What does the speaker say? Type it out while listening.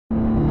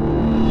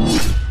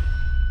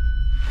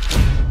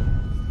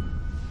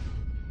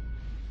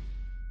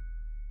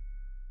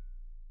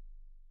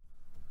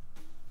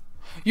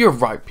You're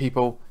right,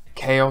 people.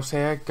 Chaos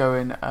here,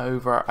 going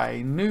over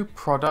a new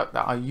product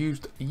that I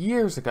used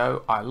years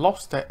ago. I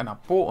lost it and I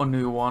bought a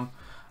new one,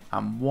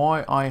 and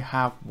why I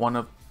have one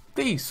of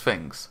these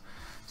things.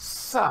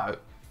 So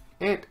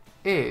it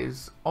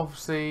is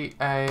obviously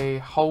a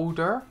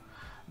holder.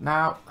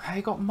 Now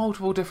they got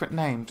multiple different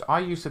names. I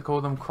used to call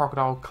them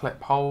crocodile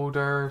clip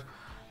holders,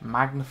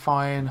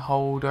 magnifying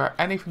holder,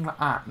 anything like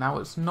that. Now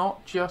it's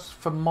not just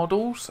for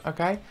models,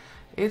 okay?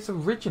 It's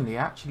originally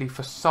actually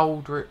for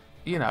soldering,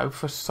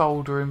 for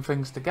soldering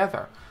things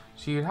together.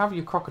 So you'd have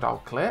your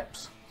crocodile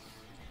clips,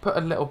 put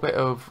a little bit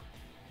of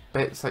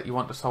bits that you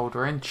want to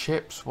solder in,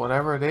 chips,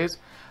 whatever it is,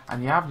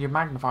 and you have your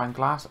magnifying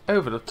glass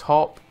over the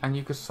top and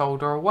you can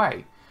solder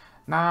away.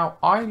 Now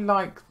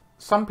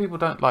some people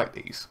don't like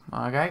these,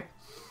 okay?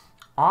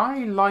 I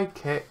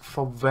like it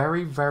for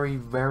very, very,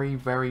 very,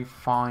 very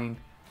fine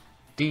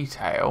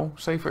detail.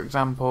 Say for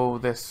example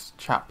this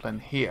chaplain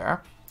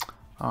here,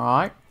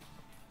 alright?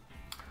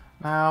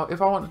 Now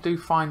if I want to do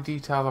fine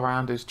detail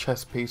around his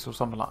chest piece or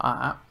something like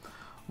that,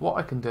 what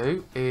I can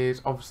do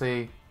is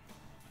obviously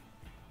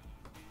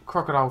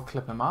crocodile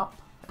clip him up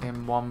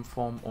in one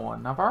form or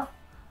another.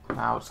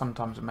 Now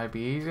sometimes it may be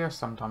easier,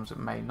 sometimes it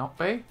may not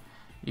be.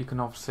 You can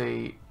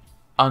obviously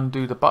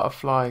undo the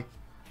butterfly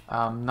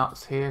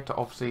nuts here to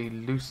obviously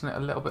loosen it a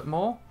little bit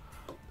more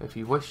if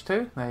you wish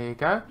to. There you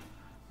go.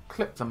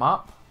 Clip them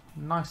up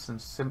nice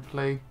and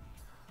simply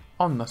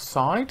on the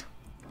side,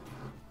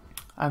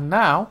 and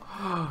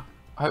now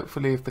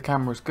hopefully if the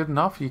camera is good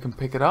enough you can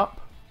pick it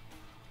up.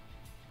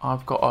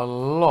 I've got a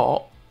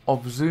lot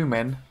of zoom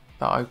in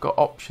that I've got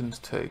options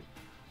to,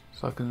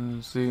 so I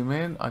can zoom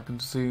in, I can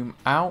zoom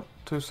out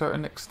to a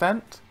certain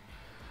extent.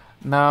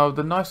 Now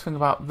the nice thing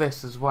about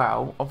this as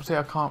well, obviously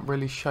I can't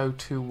really show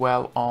too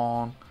well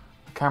on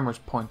the camera's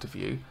point of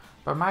view,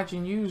 but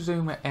imagine you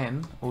zoom it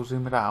in or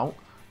zoom it out,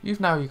 you've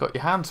got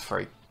your hands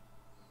free.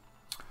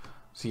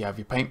 So you have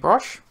your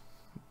paintbrush,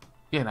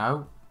 you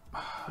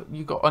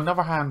got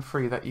another hand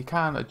free that you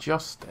can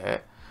adjust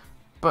it,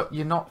 but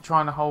you're not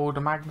trying to hold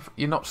a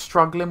you're not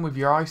struggling with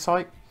your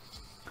eyesight,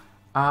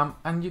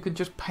 and you can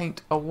just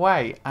paint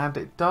away. And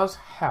it does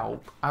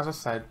help, as I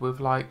said, with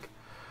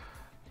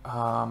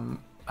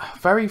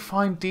very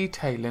fine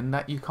detailing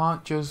that you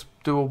can't just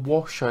do a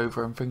wash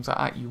over and things like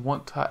that. You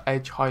want to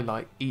edge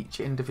highlight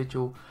each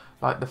individual,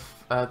 like the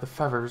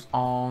feathers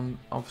on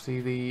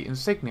obviously the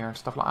insignia and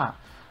stuff like that,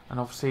 and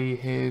obviously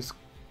his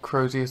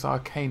Crozius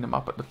Arcanum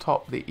up at the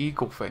top, the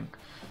eagle thing.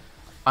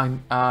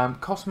 And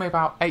cost me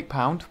about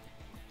 £8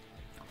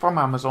 from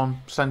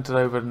Amazon, sent it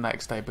over the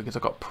next day because I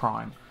got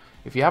Prime.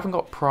 If you haven't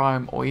got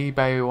Prime or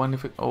eBay or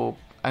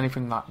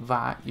anything like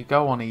that, you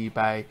go on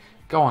eBay,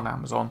 go on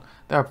Amazon,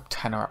 they're a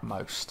tenner at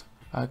most.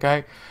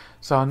 Okay,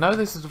 so I know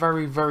this is a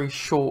very, very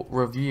short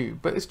review,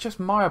 but it's just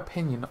my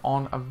opinion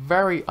on a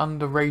very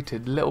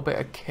underrated little bit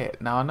of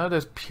kit. Now I know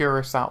there's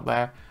purists out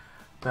there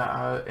that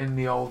are in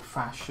the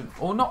old-fashioned,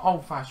 or not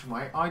old-fashioned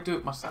way, I do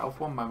it myself.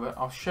 One moment,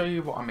 I'll show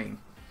you what I mean.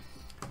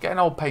 Get an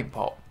old paint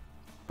pot,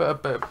 put a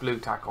bit of blue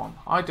tack on.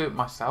 I do it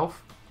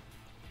myself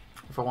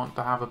if I want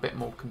to have a bit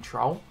more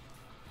control.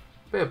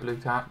 Bit of blue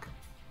tack,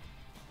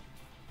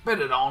 put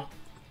it on,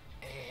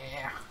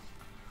 yeah.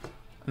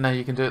 And then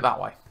you can do it that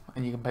way,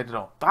 and you can paint it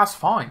on. That's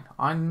fine.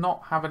 I'm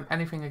not having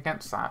anything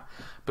against that.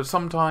 But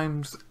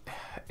sometimes,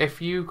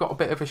 if you've got a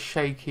bit of a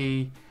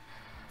shaky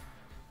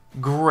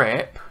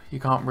grip, you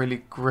can't really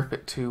grip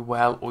it too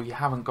well, or you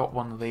haven't got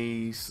one of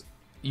these,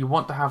 you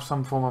want to have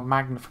some form of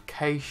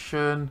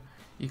magnification.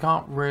 You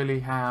can't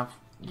really have,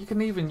 you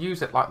can even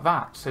use it like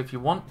that. So if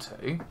you want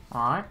to,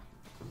 alright,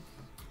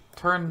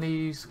 turn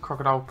these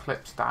crocodile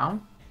clips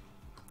down,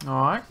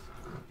 alright,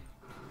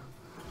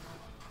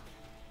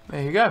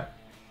 there you go.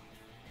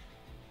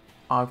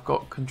 I've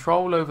got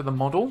control over the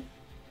model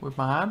with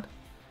my hand.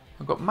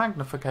 I've got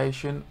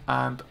magnification,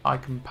 and I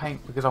can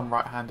paint, because I'm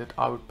right-handed,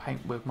 I would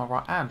paint with my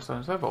right hand, so on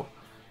and so forth.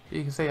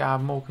 You can see I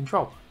have more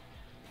control.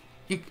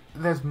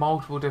 There's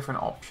multiple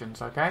different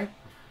options, okay?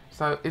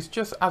 So it's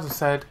just, as I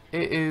said,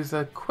 it is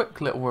a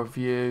quick little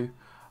review.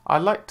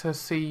 I'd like to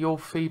see your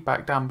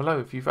feedback down below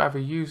if you've ever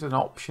used an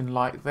option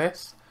like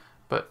this,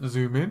 but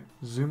zoom in,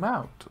 zoom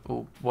out,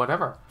 or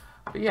whatever.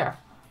 But yeah,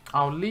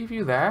 I'll leave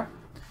you there.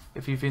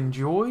 If you've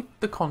enjoyed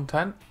the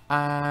content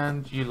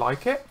and you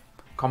like it,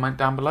 comment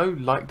down below,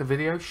 like the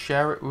video,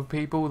 share it with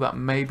people that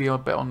may be a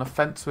bit on the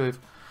fence with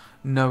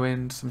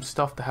knowing some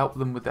stuff to help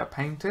them with their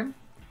painting.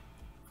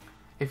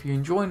 If you're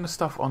enjoying the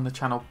stuff on the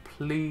channel,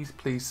 please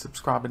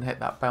subscribe and hit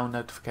that bell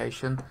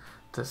notification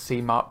to see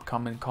my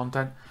upcoming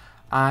content.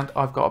 And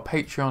I've got a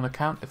Patreon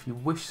account if you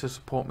wish to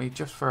support me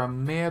just for a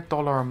mere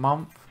 $1 a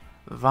month.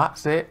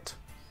 That's it.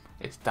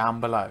 It's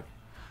down below.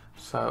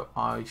 So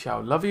I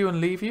shall love you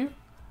and leave you,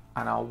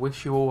 and I'll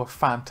wish you all a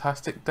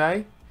fantastic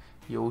day.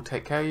 You all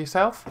take care of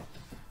yourself.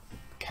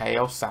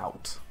 Chaos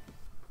out.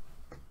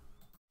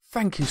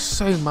 Thank you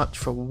so much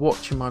for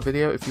watching my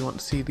video. If you want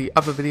to see the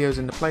other videos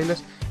in the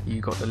playlist, you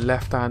got the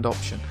left hand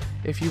option.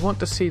 If you want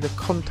to see the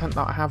content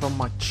that I have on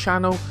my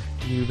channel,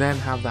 You then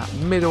have that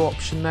middle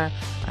option there,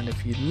 and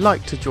if you'd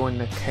like to join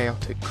the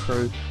chaotic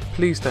crew,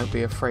 please don't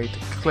be afraid to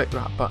click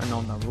that button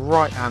on the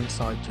right hand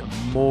side. You're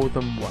more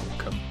than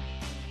welcome.